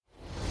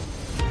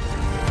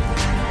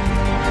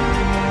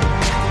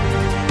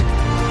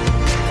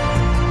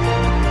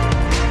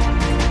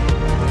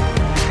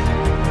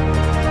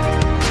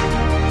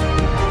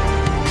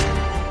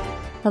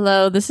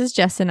Hello, this is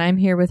Jess and I'm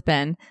here with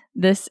Ben.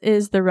 This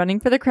is the Running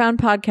for the Crown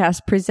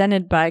podcast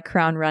presented by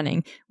Crown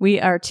Running. We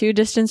are two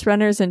distance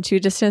runners and two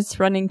distance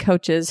running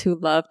coaches who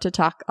love to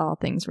talk all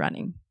things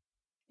running.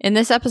 In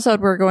this episode,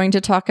 we're going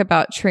to talk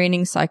about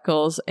training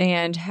cycles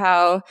and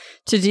how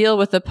to deal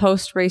with the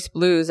post-race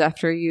blues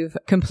after you've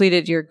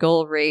completed your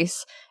goal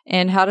race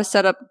and how to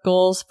set up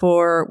goals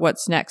for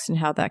what's next and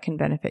how that can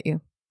benefit you.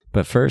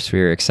 But first, we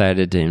are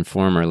excited to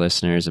inform our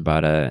listeners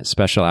about a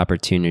special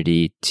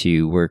opportunity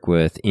to work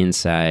with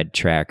Inside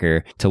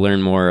Tracker to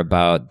learn more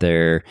about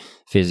their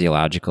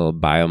physiological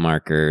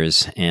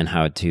biomarkers and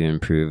how to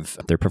improve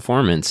their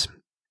performance.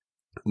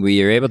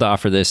 We are able to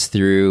offer this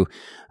through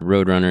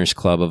Roadrunners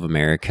Club of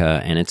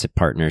America, and it's a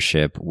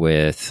partnership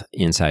with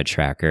Inside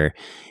Tracker.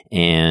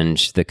 And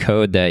the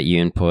code that you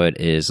input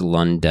is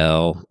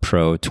Lundell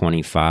Pro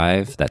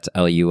 25. That's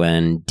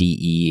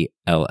LUNDELL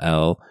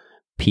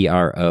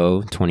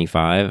PRO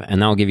 25, and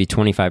that'll give you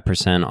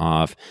 25%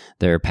 off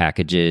their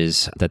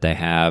packages that they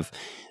have.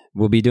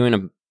 We'll be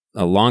doing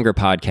a longer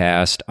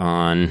podcast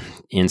on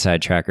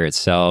Inside Tracker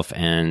itself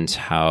and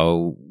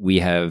how we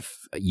have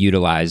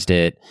utilized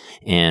it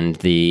and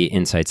the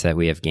insights that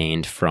we have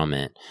gained from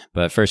it.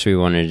 But first, we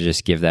wanted to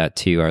just give that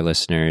to our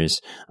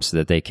listeners so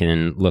that they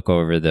can look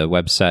over the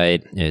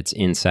website. It's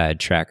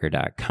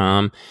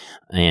insidetracker.com.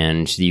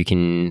 And you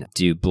can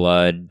do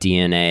blood,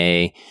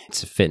 DNA,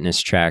 it's a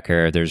fitness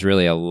tracker. There's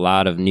really a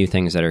lot of new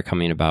things that are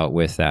coming about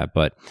with that,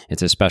 but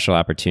it's a special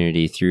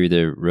opportunity through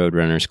the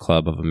Roadrunners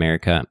Club of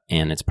America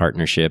and its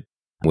partnership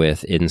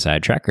with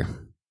Inside Tracker.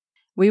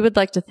 We would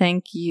like to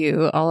thank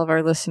you, all of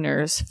our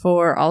listeners,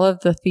 for all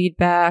of the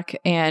feedback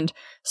and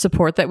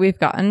support that we've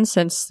gotten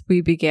since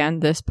we began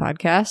this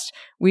podcast.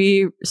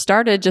 We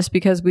started just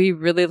because we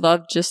really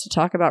loved just to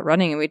talk about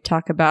running, and we'd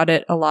talk about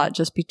it a lot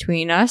just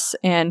between us,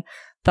 and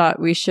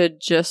thought we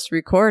should just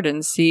record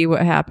and see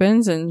what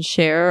happens and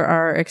share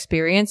our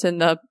experience,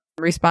 and the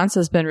response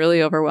has been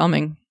really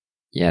overwhelming.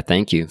 Yeah,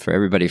 thank you for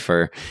everybody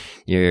for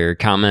your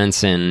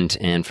comments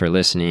and for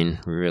listening.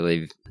 We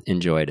really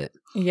enjoyed it.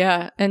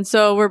 Yeah. And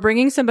so we're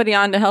bringing somebody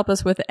on to help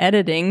us with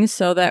editing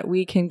so that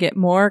we can get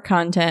more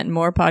content and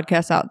more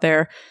podcasts out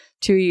there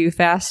to you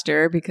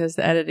faster, because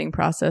the editing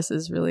process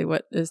is really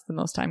what is the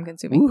most time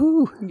consuming.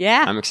 Woohoo!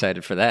 Yeah. I'm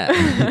excited for that.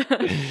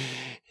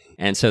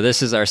 And so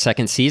this is our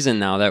second season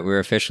now that we're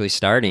officially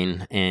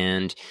starting.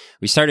 And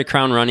we started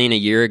Crown Running a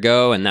year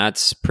ago, and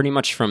that's pretty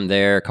much from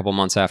there. A couple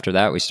months after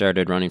that, we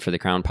started Running for the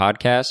Crown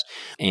podcast.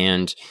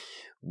 And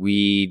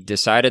we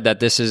decided that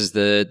this is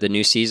the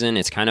new season.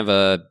 It's kind of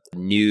a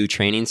new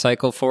training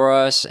cycle for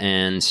us.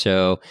 And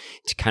so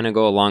to kind of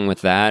go along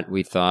with that,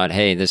 we thought,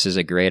 hey, this is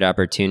a great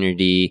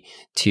opportunity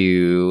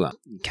to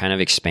kind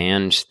of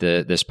expand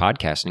this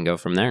podcast and go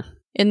from there.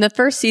 In the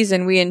first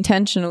season, we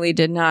intentionally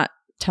did not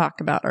talk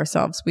about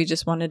ourselves. We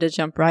just wanted to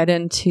jump right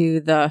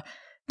into the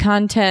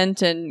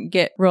content and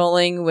get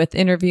rolling with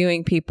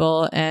interviewing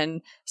people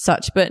and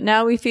such. But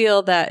now we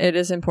feel that it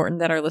is important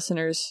that our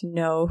listeners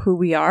know who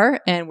we are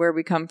and where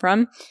we come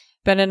from.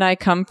 Ben and I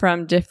come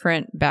from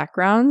different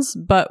backgrounds,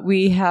 but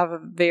we have a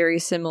very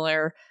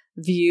similar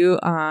view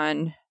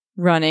on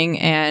running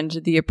and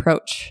the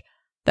approach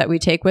that we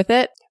take with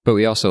it. But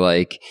we also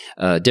like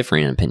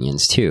differing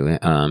opinions too.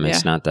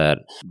 It's not that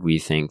we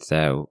think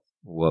that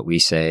what we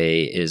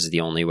say is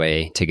the only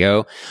way to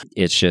go.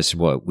 It's just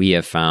what we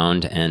have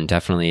found, and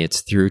definitely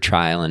it's through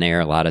trial and error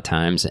a lot of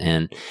times.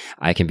 And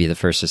I can be the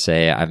first to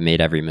say I've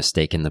made every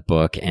mistake in the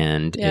book,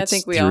 and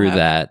it's through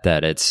that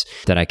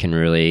I can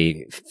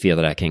really feel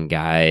that I can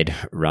guide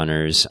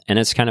runners. And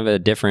it's kind of a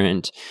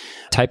different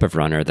type of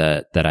runner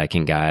that I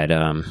can guide.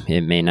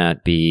 It may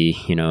not be,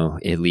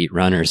 elite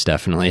runners,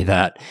 definitely.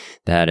 That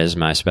is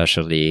my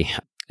specialty.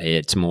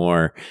 It's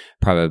more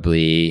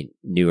probably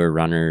newer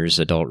runners,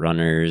 adult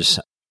runners,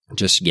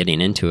 just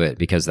getting into it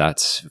because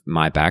that's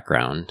my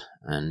background.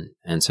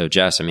 And so,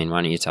 Jess, why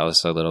don't you tell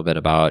us a little bit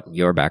about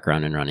your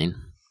background in running?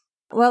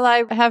 Well,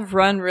 I have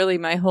run really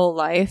my whole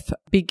life,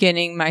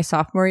 beginning my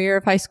sophomore year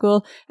of high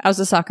school. I was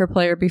a soccer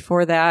player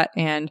before that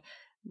and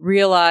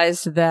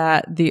realized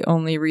that the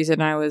only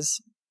reason I was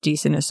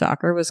decent at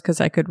soccer was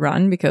because I could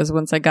run, because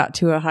once I got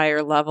to a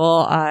higher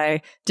level,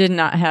 I did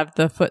not have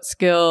the foot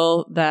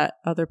skill that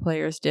other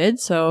players did.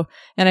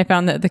 And I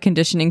found that the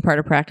conditioning part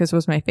of practice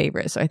was my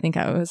favorite. So I think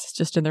I was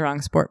just in the wrong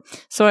sport.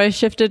 So I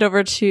shifted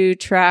over to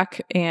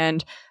track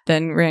and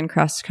then ran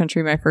cross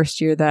country my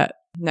first year that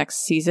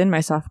next season,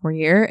 my sophomore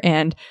year.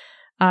 And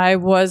I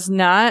was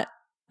not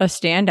a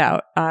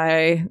standout.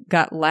 I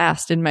got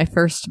last in my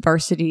first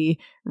varsity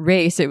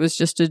race. It was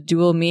just a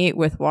dual meet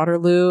with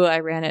Waterloo. I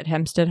ran at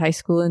Hempstead High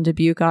School in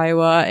Dubuque,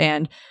 Iowa,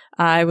 and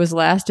I was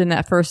last in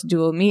that first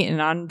dual meet.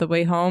 And on the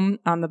way home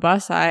on the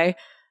bus, I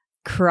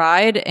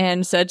cried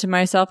and said to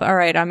myself, all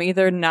right, I'm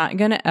either not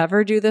going to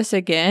ever do this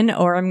again,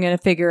 or I'm going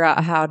to figure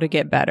out how to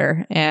get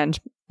better. And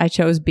I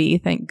chose B,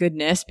 thank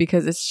goodness,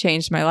 because it's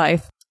changed my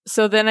life.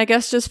 So then I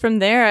guess just from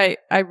there,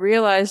 I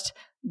realized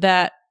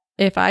that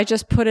if I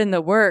just put in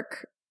the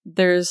work,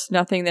 there's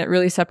nothing that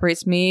really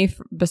separates me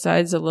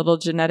besides a little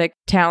genetic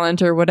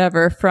talent or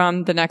whatever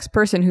from the next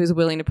person who's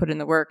willing to put in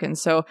the work. And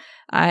so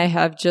I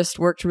have just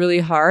worked really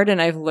hard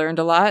and I've learned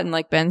a lot. And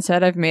like Ben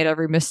said, I've made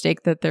every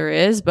mistake that there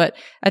is. But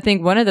I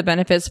think one of the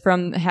benefits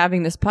from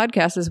having this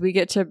podcast is we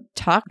get to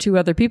talk to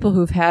other people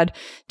who've had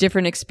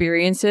different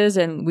experiences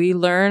and we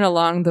learn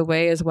along the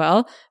way as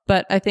well.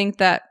 But I think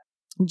that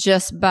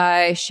just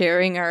by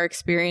sharing our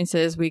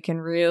experiences, we can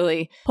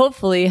really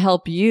hopefully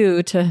help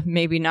you to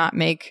maybe not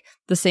make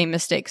the same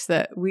mistakes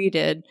that we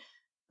did.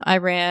 I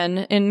ran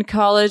in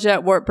college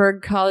at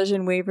Wartburg College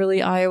in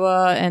Waverly,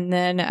 Iowa. And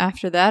then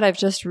after that, I've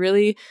just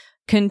really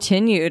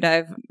continued.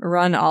 I've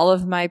run all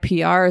of my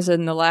PRs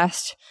in the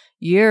last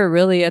year,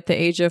 really at the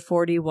age of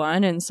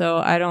 41. And so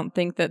I don't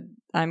think that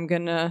I'm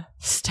going to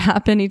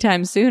stop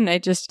anytime soon. I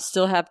just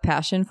still have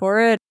passion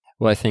for it.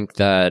 Well, I think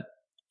that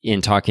in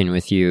talking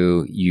with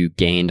you, you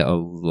gained a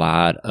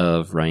lot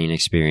of running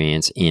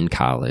experience in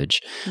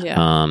college.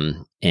 Yeah.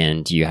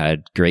 And you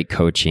had great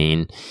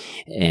coaching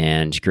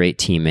and great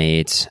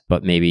teammates.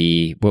 But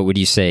maybe what would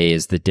you say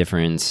is the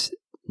difference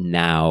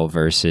now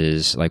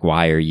versus like,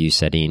 why are you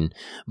setting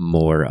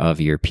more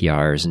of your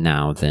PRs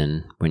now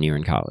than when you were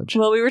in college?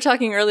 Well, we were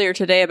talking earlier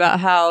today about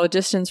how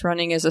distance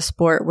running is a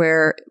sport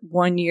where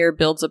one year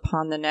builds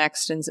upon the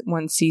next, and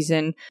one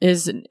season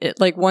isn't it,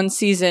 like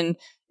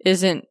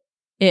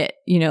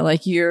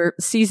your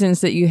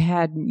seasons that you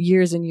had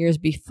years and years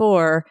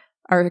before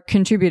are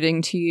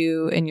contributing to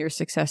you and your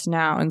success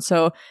now. And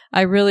so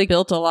I really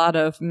built a lot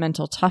of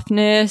mental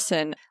toughness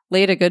and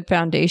laid a good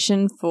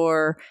foundation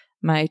for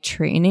my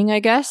training, I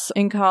guess,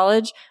 in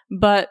college.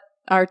 But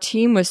our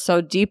team was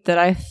so deep that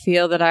I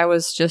feel that I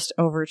was just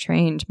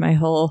overtrained my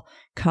whole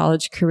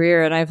college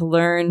career. And I've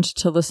learned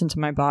to listen to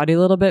my body a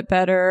little bit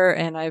better.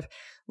 And I've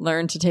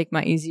learned to take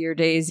my easier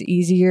days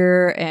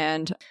easier.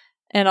 And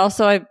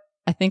also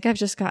I think I've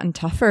just gotten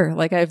tougher.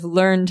 Like I've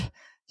learned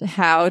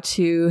how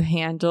to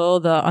handle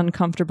the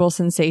uncomfortable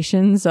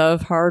sensations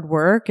of hard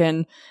work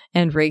and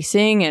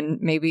racing, and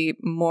maybe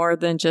more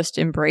than just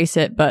embrace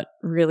it, but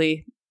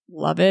really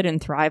love it and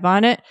thrive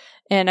on it.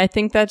 And I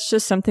think that's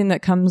just something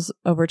that comes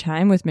over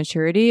time with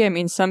maturity. I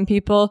mean, some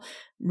people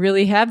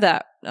really have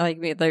that, like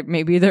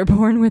maybe they're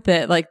born with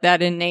it, like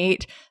that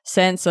innate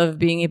sense of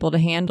being able to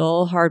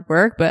handle hard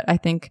work. But I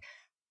think,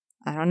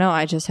 I don't know,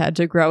 I just had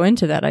to grow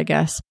into that, I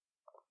guess.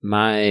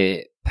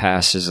 My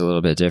past is a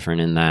little bit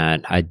different in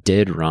that I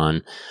did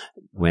run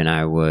when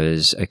I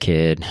was a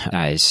kid.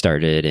 I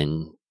started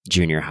in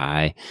junior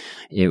high.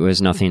 It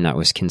was nothing that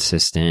was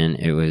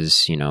consistent. It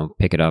was,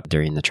 pick it up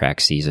during the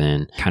track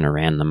season, kind of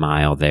ran the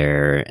mile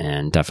there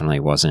and definitely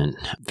wasn't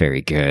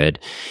very good.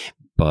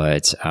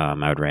 But I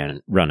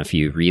would run a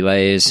few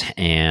relays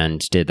and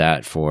did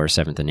that for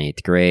 7th and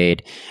 8th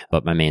grade.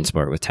 But my main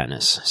sport was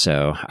tennis.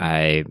 So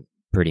I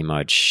pretty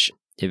much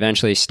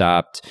eventually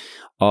stopped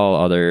all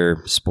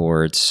other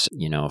sports,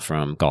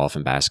 from golf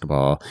and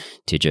basketball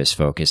to just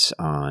focus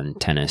on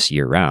tennis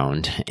year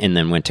round. And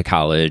then went to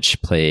college,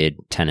 played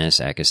tennis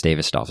at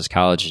Gustavus Adolphus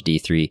College, a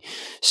D3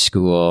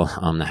 school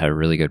that had a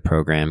really good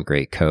program,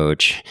 great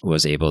coach,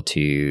 was able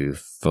to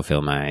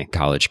fulfill my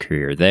college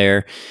career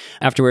there.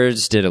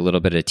 Afterwards, did a little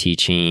bit of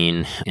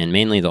teaching, and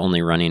mainly the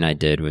only running I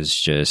did was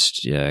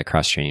just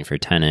cross training for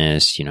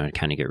tennis, to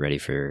kind of get ready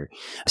for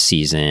a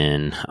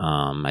season.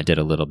 I did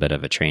a little bit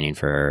of a training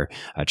for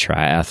a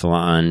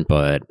triathlon,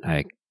 but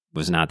I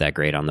was not that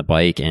great on the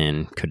bike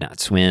and could not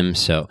swim.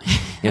 So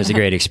it was a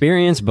great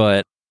experience,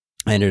 but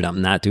I ended up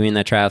not doing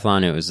that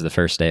triathlon. It was the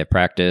first day of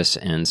practice.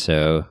 And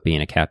so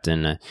being a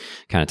captain, I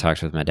kind of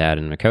talked with my dad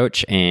and my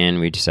coach, and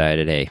we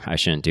decided, hey, I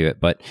shouldn't do it.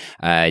 But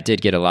I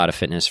did get a lot of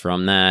fitness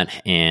from that.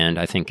 And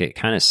I think it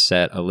kind of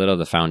set a little of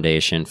the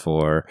foundation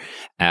for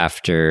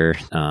after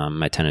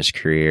my tennis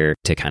career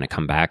to kind of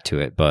come back to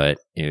it. But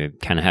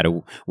it kind of had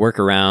to work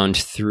around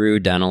through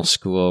dental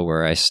school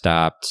where I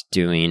stopped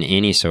doing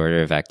any sort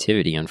of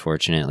activity,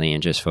 unfortunately,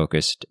 and just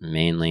focused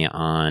mainly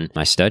on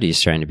my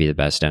studies, trying to be the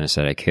best dentist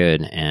that I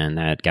could. And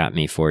that got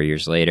me 4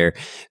 years later,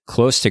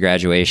 close to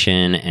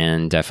graduation,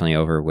 and definitely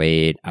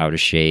overweight, out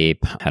of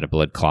shape, had a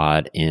blood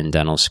clot in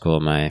dental school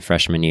my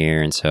freshman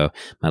year. And so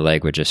my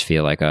leg would just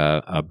feel like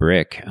a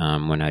brick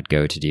when I'd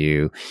go to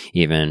do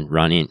even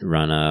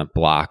run a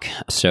block.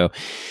 So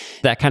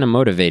that kind of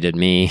motivated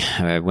me.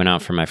 I went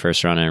out for my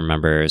first run. I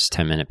remember it was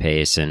 10-minute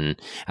pace, and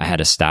I had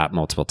to stop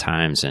multiple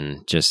times.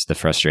 And just the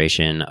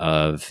frustration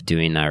of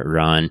doing that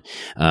run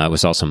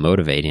was also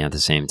motivating at the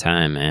same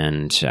time.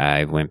 And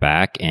I went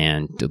back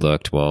and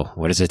looked, well,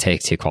 what does it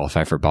take to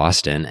qualify for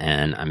Boston?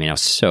 And I mean, I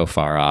was so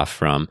far off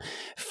from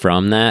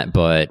that,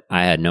 but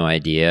I had no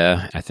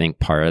idea. I think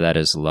part of that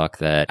is luck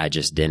that I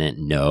just didn't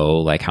know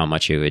like how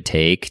much it would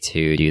take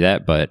to do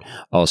that, but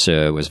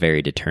also was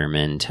very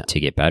determined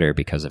to get better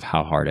because of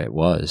how hard it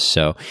was.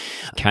 So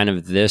kind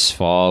of this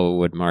fall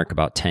would mark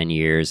about 10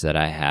 years that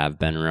I have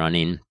been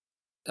running.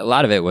 a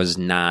lot of it was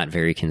not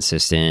very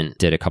consistent.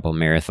 Did a couple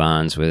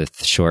marathons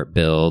with short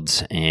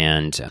builds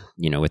and,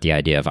 with the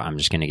idea of I'm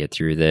just going to get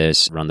through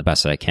this, run the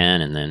best that I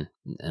can, and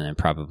then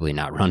probably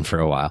not run for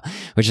a while,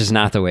 which is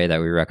not the way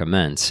that we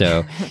recommend.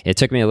 So it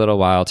took me a little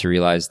while to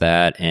realize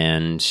that.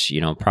 And,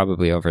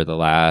 probably over the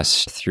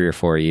last 3 or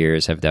 4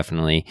 years have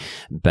definitely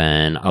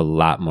been a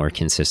lot more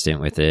consistent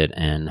with it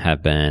and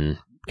have been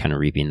kind of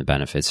reaping the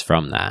benefits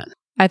from that.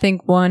 I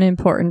think one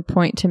important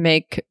point to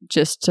make,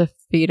 just to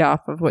feed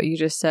off of what you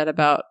just said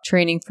about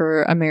training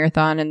for a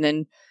marathon and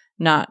then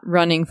not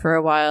running for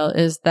a while,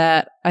 is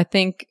that I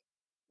think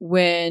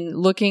when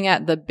looking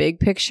at the big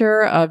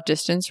picture of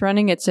distance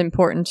running, it's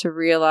important to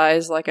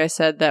realize, like I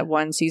said, that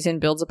one season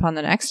builds upon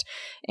the next.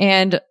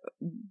 And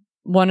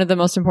one of the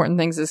most important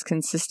things is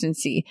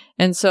consistency.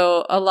 And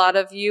so a lot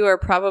of you are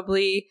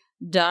probably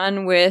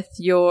done with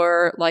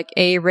your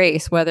a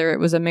race, whether it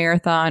was a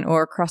marathon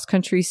or cross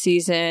country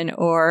season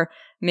or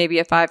maybe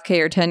a 5K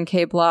or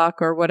 10K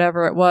block or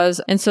whatever it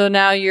was. And so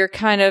now you're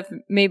kind of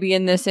maybe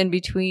in this in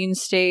between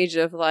stage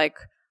of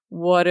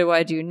what do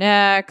I do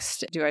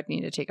next? Do I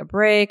need to take a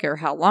break, or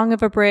how long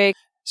of a break?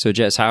 So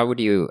Jess, how would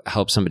you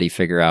help somebody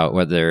figure out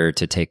whether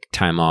to take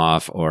time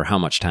off or how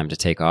much time to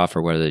take off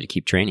or whether to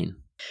keep training?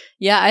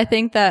 Yeah, I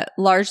think that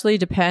largely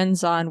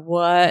depends on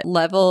what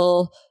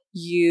level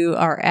you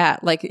are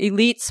at.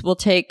 Elites will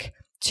take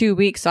 2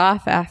 weeks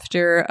off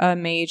after a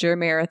major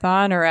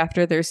marathon or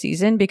after their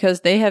season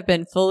because they have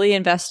been fully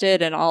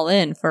invested and all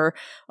in for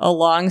a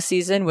long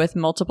season with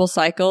multiple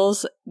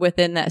cycles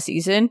within that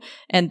season.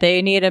 And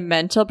they need a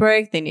mental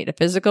break, they need a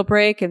physical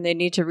break, and they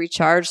need to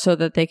recharge so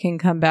that they can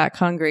come back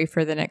hungry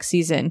for the next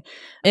season.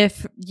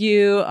 If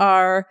you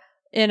are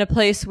in a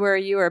place where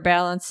you are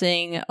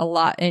balancing a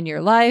lot in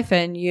your life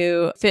and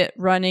you fit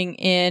running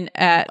in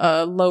at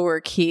a lower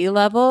key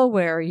level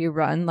where you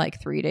run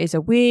 3 days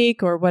a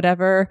week or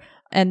whatever,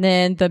 and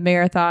then the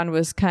marathon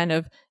was kind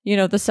of,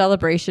 the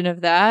celebration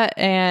of that,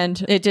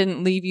 and it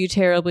didn't leave you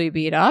terribly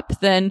beat up,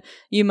 then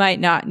you might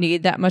not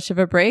need that much of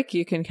a break.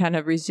 You can kind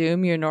of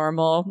resume your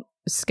normal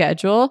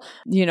schedule,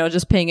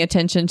 just paying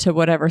attention to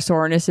whatever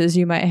sorenesses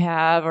you might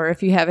have, or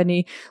if you have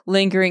any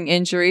lingering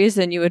injuries,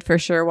 then you would for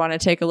sure want to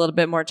take a little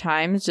bit more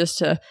time just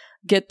to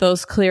get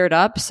those cleared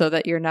up so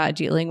that you're not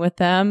dealing with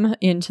them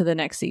into the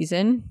next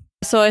season.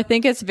 So I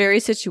think it's very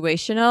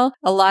situational.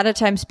 A lot of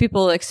times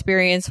people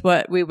experience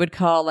what we would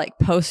call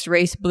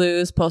post-race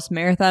blues,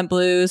 post-marathon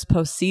blues,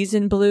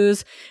 post-season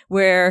blues,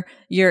 where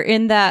you're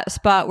in that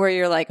spot where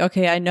you're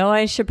okay, I know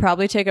I should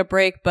probably take a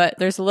break, but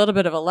there's a little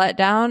bit of a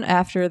letdown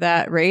after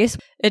that race.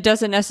 It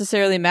doesn't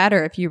necessarily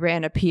matter if you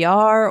ran a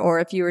PR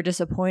or if you were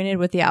disappointed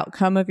with the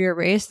outcome of your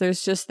race.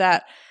 There's just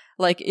that,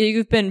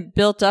 you've been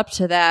built up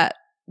to that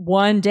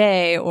one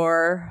day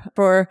or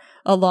for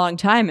a long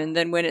time. And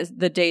then when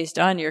the day's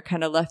done, you're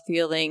kind of left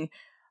feeling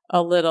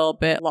a little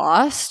bit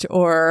lost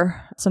or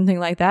something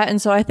like that.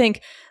 And so I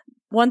think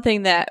one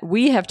thing that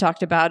we have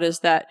talked about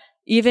is that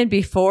even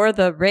before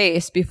the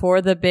race,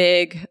 before the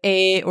big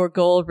A or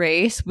goal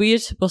race, we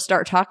will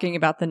start talking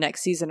about the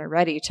next season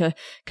already to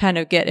kind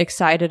of get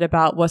excited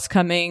about what's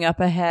coming up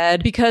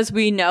ahead, because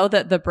we know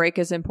that the break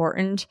is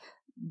important.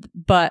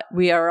 But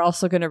we are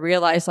also going to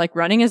realize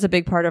running is a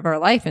big part of our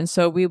life. And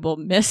so we will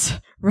miss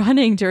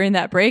running during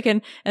that break.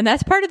 And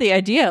that's part of the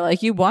idea.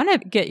 You want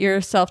to get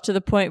yourself to the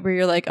point where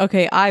you're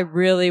okay, I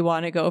really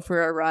want to go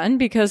for a run,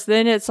 because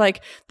then it's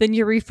then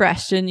you're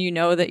refreshed and you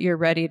know that you're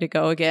ready to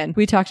go again.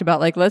 We talked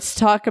about let's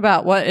talk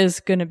about what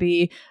is going to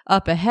be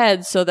up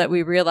ahead so that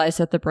we realize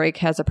that the break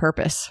has a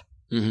purpose.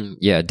 Mm-hmm.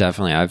 Yeah,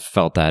 definitely. I've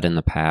felt that in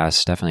the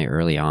past, definitely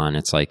early on.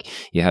 It's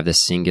you have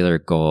this singular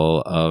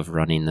goal of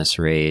running this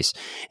race,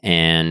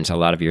 and a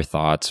lot of your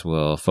thoughts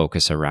will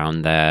focus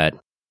around that.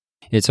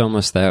 It's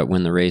almost that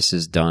when the race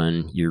is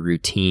done, your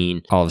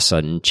routine all of a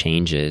sudden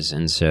changes.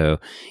 And so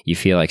you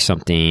feel like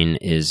something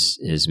is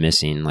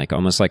missing,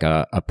 almost like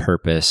a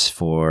purpose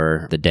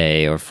for the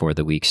day or for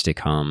the weeks to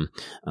come.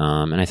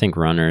 And I think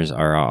runners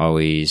are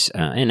always,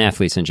 and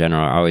athletes in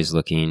general, are always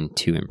looking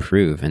to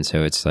improve. And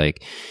so it's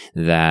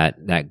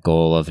that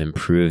goal of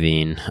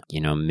improving,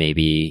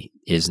 maybe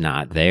is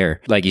not there.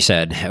 Like you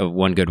said,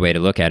 one good way to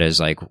look at it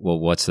is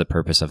what's the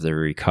purpose of the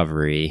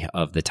recovery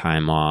of the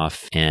time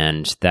off?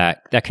 And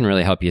that can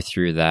really help you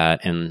through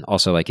that. And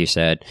also, like you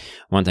said,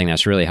 one thing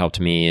that's really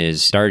helped me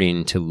is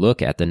starting to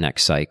look at the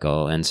next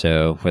cycle. And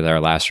so with our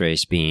last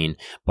race being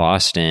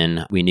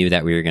Boston, we knew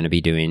that we were going to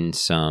be doing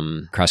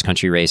some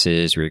cross-country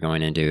races. We were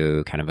going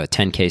into kind of a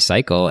 10K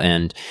cycle.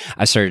 And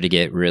I started to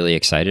get really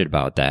excited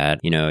about that,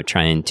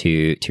 trying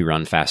to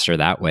run faster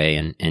that way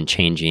and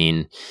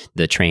changing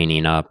the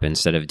training up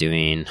instead of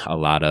doing a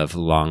lot of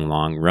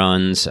long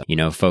runs,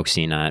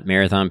 focusing on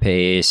marathon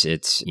pace,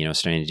 it's,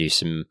 starting to do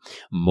some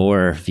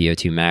more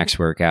VO2 max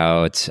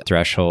workouts,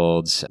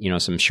 thresholds,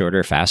 some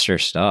shorter, faster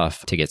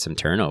stuff to get some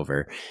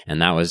turnover.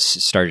 And that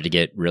started to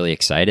get really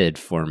excited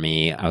for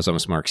me. I was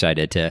almost more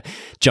excited to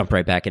jump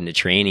right back into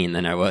training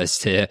than I was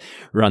to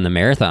run the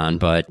marathon.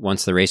 But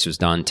once the race was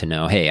done, to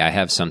know, hey, I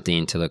have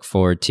something to look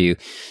forward to,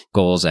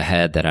 goals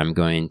ahead that I'm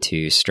going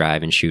to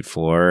strive and shoot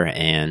for.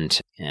 And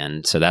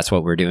so that's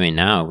what we're doing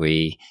now.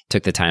 We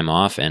took the time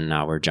off and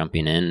now we're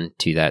jumping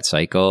into that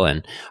cycle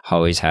and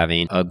always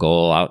having a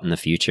goal out in the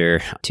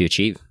future to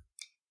achieve.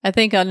 I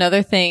think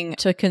another thing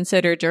to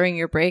consider during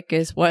your break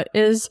is what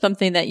is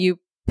something that you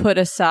put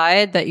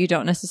aside that you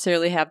don't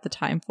necessarily have the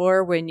time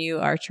for when you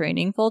are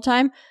training full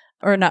time.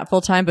 Or not full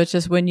time, but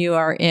just when you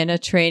are in a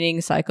training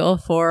cycle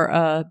for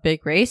a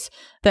big race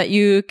that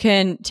you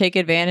can take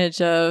advantage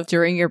of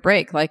during your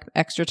break, like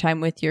extra time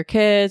with your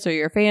kids or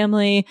your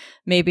family,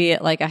 maybe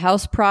like a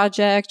house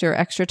project or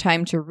extra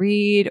time to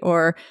read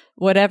or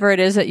whatever it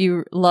is that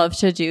you love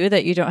to do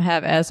that you don't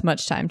have as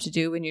much time to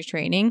do when you're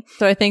training.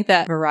 So I think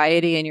that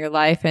variety in your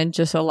life and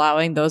just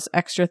allowing those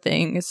extra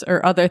things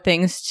or other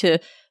things to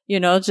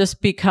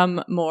just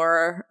become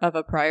more of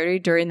a priority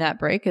during that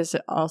break is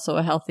also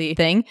a healthy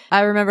thing.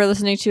 I remember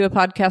listening to a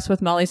podcast with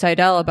Molly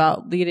Seidel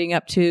about leading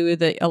up to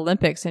the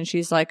Olympics, and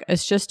she's like,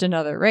 it's just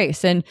another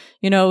race. And,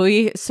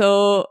 we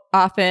so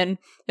often,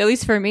 at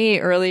least for me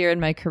earlier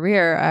in my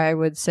career, I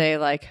would say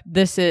like,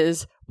 this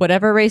is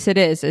whatever race it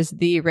is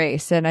the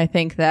race. And I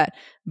think that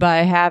by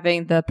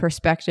having the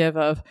perspective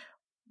of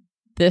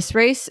this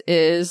race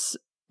is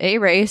a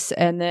race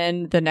and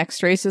then the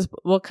next races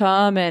will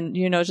come and,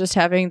 just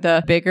having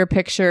the bigger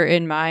picture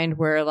in mind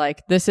where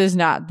like, this is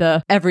not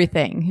the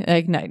everything,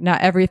 like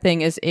not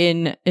everything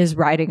is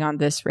riding on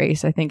this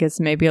race. I think it's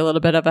maybe a little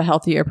bit of a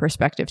healthier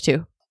perspective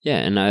too. Yeah,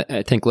 and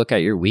I think look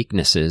at your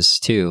weaknesses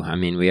too. I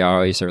mean, we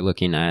always are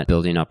looking at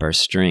building up our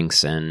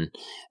strengths, and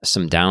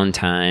some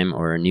downtime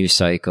or a new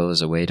cycle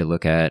is a way to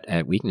look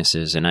at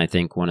weaknesses. And I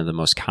think one of the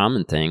most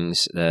common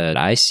things that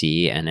I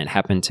see, and it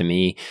happened to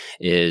me,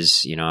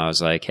 is, I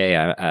was like, hey,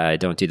 I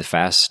don't do the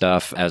fast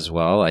stuff as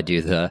well. I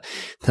do the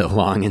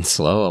long and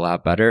slow a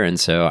lot better. And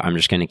so I'm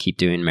just going to keep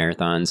doing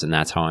marathons, and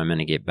that's how I'm going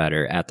to get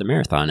better at the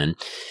marathon. And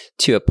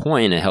to a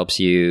point, it helps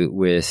you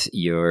with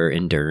your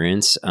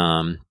endurance,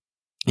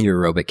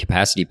 your aerobic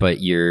capacity, but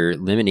you're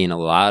limiting a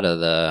lot of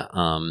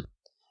the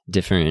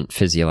different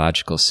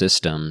physiological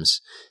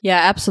systems. Yeah,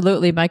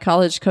 absolutely. My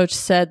college coach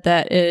said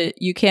that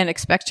you can't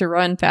expect to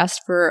run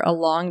fast for a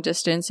long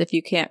distance if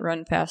you can't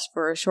run fast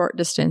for a short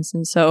distance.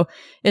 And so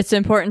it's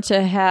important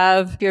to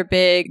have your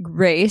big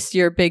race,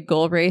 your big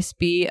goal race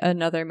be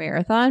another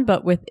marathon.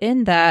 But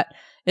within that,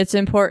 it's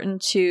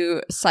important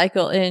to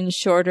cycle in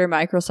shorter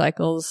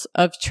microcycles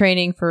of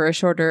training for a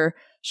shorter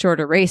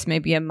race,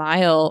 maybe a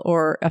mile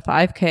or a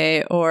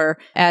 5K, or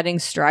adding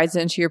strides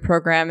into your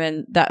program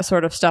and that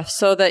sort of stuff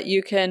so that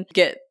you can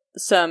get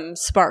some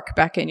spark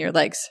back in your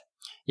legs.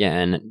 Yeah,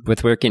 and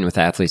with working with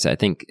athletes, I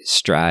think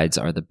strides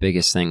are the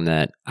biggest thing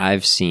that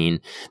I've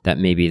seen that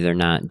maybe they're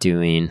not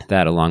doing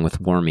that along with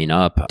warming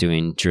up,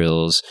 doing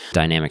drills,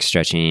 dynamic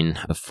stretching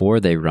before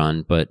they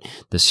run. But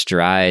the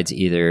strides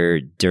either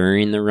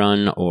during the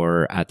run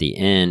or at the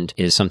end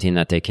is something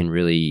that they can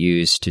really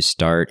use to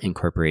start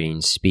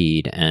incorporating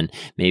speed. And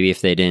maybe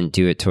if they didn't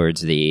do it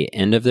towards the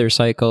end of their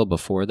cycle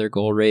before their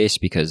goal race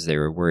because they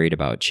were worried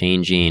about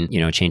changing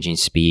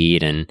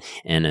speed and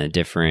a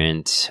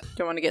different...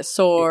 Don't want to get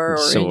sore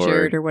or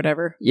injured or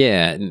whatever.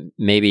 Yeah,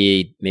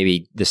 maybe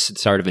the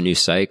start of a new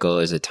cycle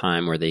is a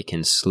time where they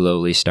can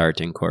slowly start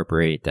to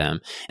incorporate them.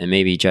 And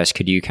maybe, Jess,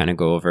 could you kind of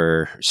go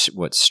over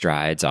what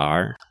strides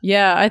are?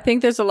 Yeah, I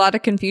think there's a lot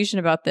of confusion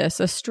about this.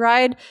 A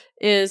stride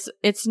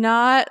it's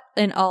not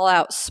an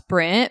all-out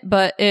sprint,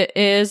 but it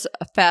is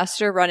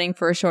faster running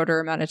for a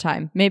shorter amount of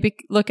time. Maybe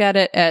look at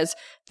it as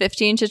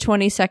 15 to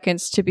 20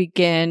 seconds to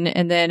begin,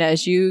 and then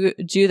as you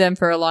do them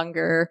for a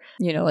longer,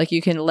 like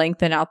you can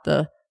lengthen out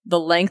the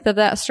length of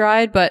that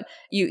stride, but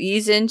you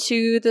ease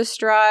into the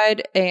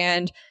stride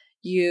and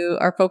you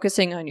are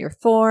focusing on your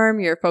form,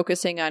 you're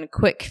focusing on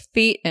quick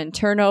feet and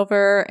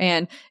turnover,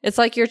 and it's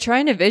like you're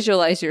trying to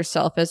visualize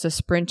yourself as a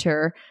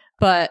sprinter,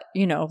 but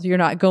you're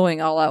not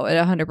going all out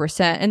at 100%.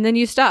 And then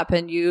you stop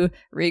and you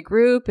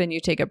regroup and you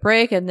take a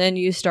break and then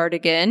you start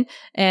again.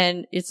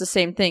 And it's the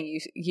same thing.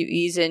 You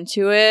ease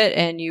into it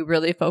and you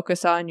really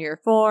focus on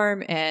your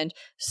form and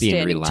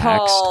standing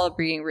tall,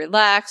 being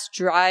relaxed,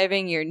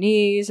 driving your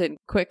knees and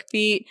quick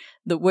feet,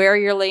 where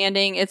you're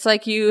landing. It's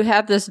like you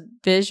have this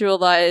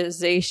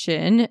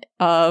visualization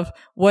of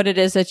what it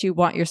is that you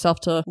want yourself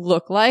to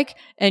look like,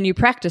 and you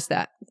practice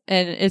that.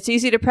 And it's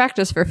easy to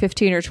practice for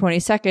 15 or 20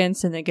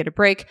 seconds and then get a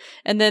break.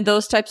 And then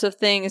those types of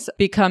things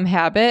become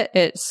habit.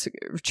 It's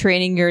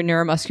training your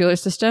neuromuscular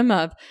system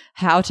of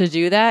how to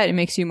do that. It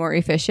makes you more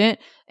efficient.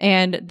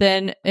 And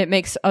then it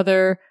makes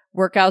other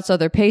workouts,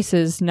 other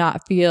paces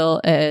not feel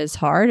as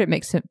hard. It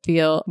makes it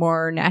feel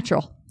more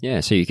natural. Yeah,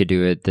 so you could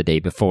do it the day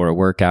before a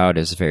workout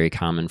is very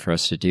common for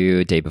us to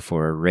do, day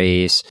before a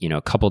race,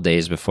 a couple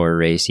days before a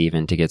race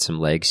even to get some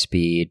leg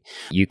speed.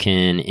 You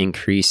can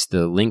increase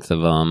the length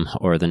of them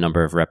or the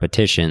number of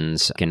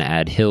repetitions, you can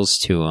add hills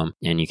to them,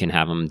 and you can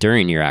have them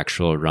during your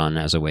actual run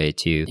as a way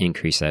to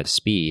increase that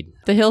speed.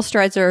 The hill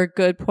strides are a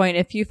good point.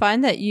 If you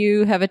find that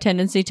you have a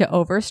tendency to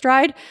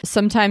overstride,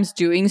 sometimes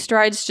doing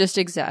strides just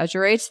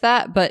exaggerates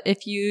that. But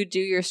if you do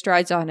your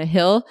strides on a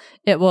hill,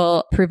 it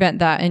will prevent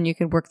that and you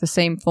can work the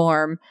same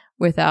form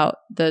without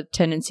the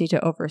tendency to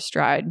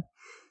overstride.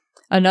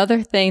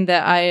 Another thing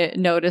that I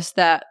noticed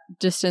that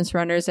distance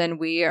runners and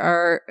we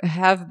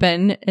have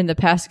been in the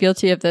past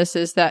guilty of this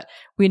is that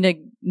we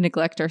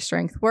neglect our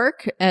strength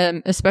work,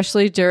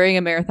 especially during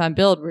a marathon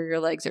build where your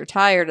legs are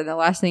tired. And the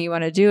last thing you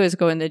want to do is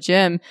go in the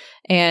gym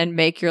and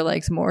make your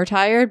legs more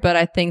tired. But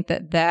I think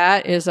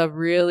that is a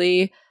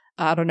really,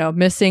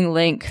 missing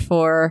link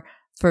for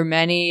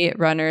many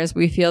runners.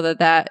 We feel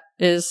that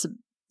is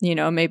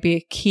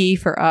maybe key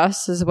for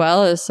us as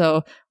well. As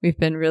so we've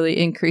been really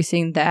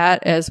increasing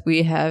that as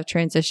we have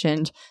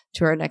transitioned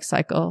to our next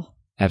cycle.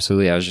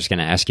 Absolutely. I was just going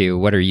to ask you,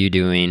 what are you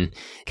doing?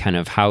 Kind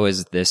of how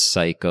is this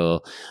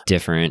cycle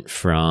different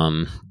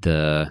from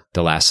the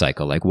last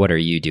cycle? Like, what are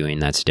you doing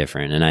that's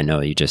different? And I know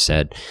you just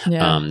said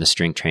the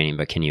strength training,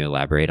 but can you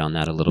elaborate on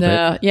that a little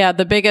bit? Yeah,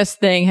 the biggest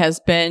thing has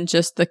been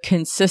just the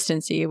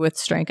consistency with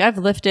strength. I've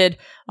lifted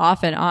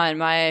off and on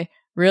my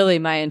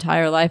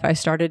entire life. I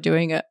started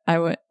doing it.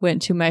 I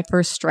went to my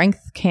first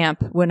strength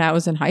camp when I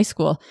was in high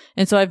school.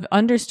 And so I've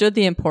understood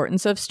the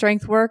importance of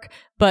strength work,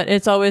 but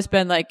it's always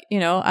been like,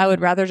 I would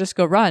rather just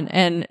go run.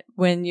 And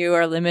when you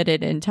are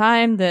limited in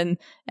time, then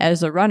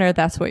as a runner,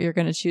 that's what you're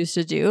going to choose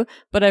to do.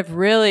 But I've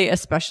really,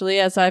 especially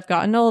as I've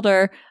gotten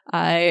older,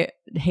 I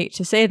hate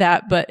to say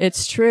that, but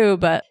it's true,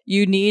 but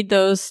you need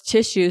those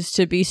tissues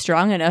to be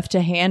strong enough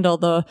to handle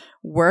the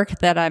work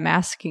that I'm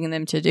asking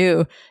them to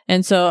do.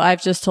 And so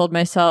I've just told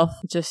myself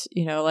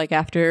like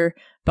after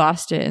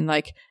Boston,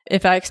 like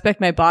if I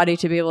expect my body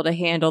to be able to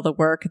handle the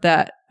work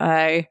that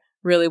I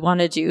really want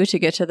to do to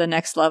get to the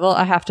next level,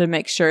 I have to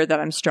make sure that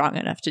I'm strong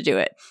enough to do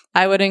it.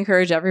 I would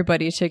encourage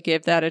everybody to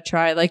give that a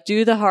try. Like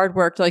do the hard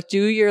work, like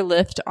do your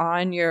lift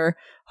on your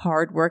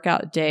hard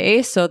workout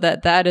day so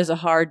that is a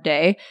hard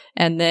day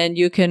and then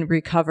you can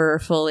recover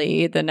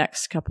fully the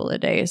next couple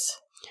of days.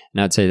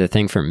 And I'd say the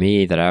thing for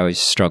me that I always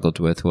struggled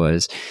with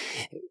was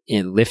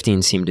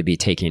lifting seemed to be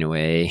taking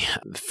away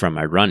from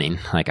my running.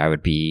 Like I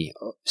would be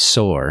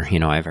sore.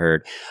 I've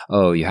heard,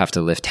 you have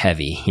to lift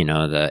heavy. In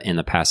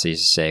the past they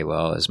used to say,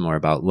 well, it's more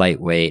about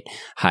lightweight,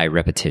 high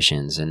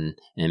repetitions. And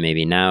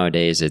maybe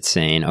nowadays it's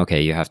saying,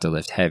 okay, you have to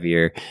lift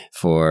heavier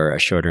for a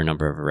shorter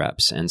number of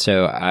reps. And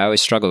so I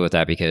always struggled with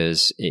that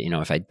because,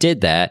 if I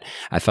did that,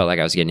 I felt like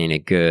I was getting a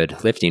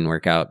good lifting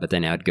workout, but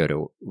then I'd go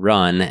to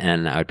run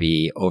and I'd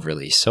be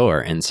overly sore.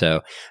 And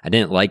so I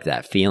didn't like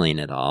that feeling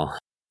at all.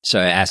 So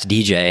I asked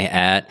DJ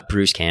at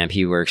Bruce Camp.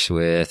 He works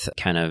with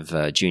kind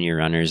of junior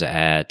runners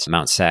at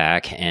Mount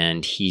Sac,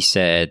 and he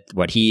said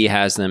what he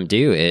has them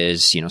do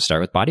is,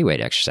 start with bodyweight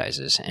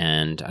exercises.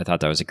 And I thought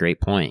that was a great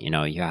point.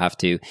 You have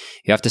to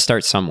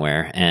start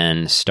somewhere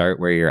and start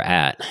where you're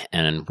at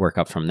and work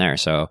up from there.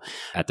 So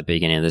at the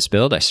beginning of this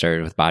build, I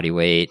started with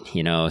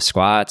bodyweight,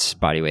 squats,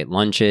 bodyweight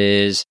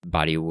lunges,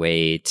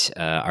 bodyweight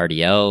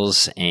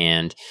RDLs,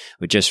 and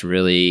we just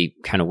really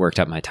kind of worked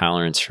up my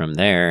tolerance from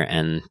there.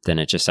 And then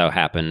it just so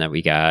happened that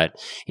we got,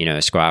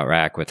 a squat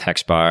rack with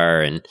hex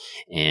bar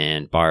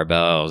and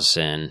barbells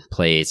and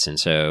plates. And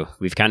so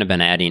we've kind of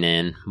been adding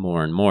in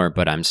more and more,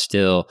 but I'm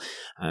still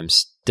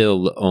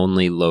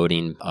only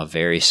loading a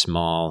very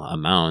small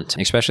amount,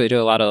 especially to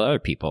a lot of other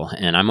people.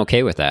 And I'm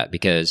okay with that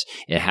because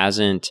it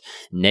hasn't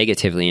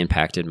negatively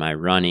impacted my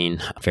running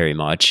very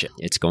much.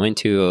 It's going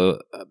to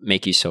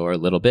make you sore a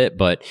little bit,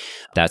 but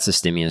that's the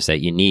stimulus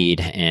that you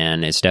need.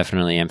 And it's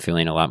definitely, I'm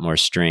feeling a lot more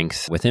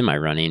strength within my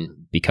running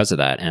because of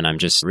that. And I'm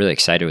just really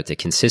excited with the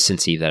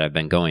consistency that I've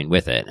been going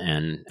with it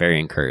and very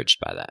encouraged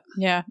by that.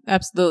 Yeah,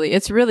 absolutely.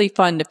 It's really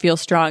fun to feel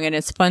strong and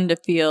it's fun to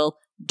feel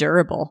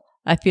durable.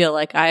 I feel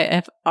like I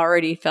have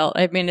already felt,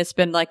 it's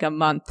been like a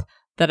month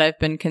that I've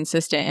been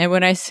consistent. And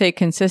when I say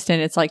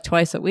consistent, it's like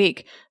twice a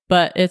week,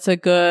 but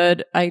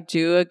I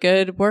do a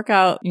good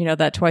workout,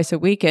 that twice a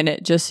week. And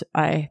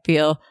I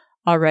feel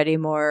already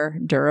more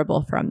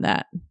durable from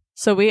that.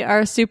 So we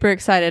are super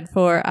excited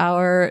for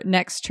our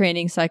next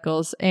training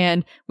cycles,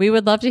 and we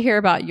would love to hear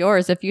about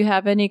yours. If you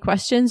have any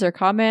questions or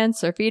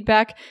comments or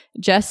feedback,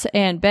 Jess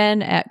and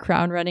Ben at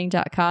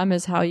crownrunning.com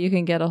is how you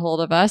can get a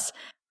hold of us.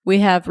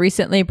 We have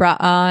recently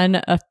brought on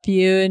a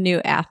few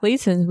new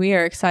athletes, and we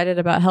are excited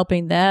about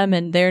helping them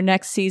in their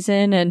next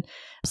season and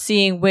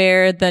seeing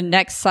where the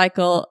next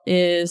cycle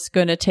is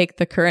going to take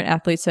the current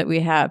athletes that we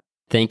have.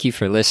 Thank you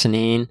for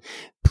listening.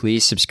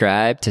 Please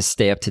subscribe to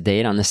stay up to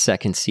date on the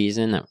second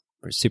season that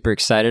we're super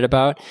excited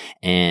about.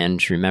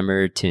 And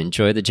remember to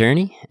enjoy the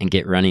journey and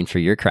get running for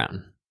your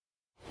crown.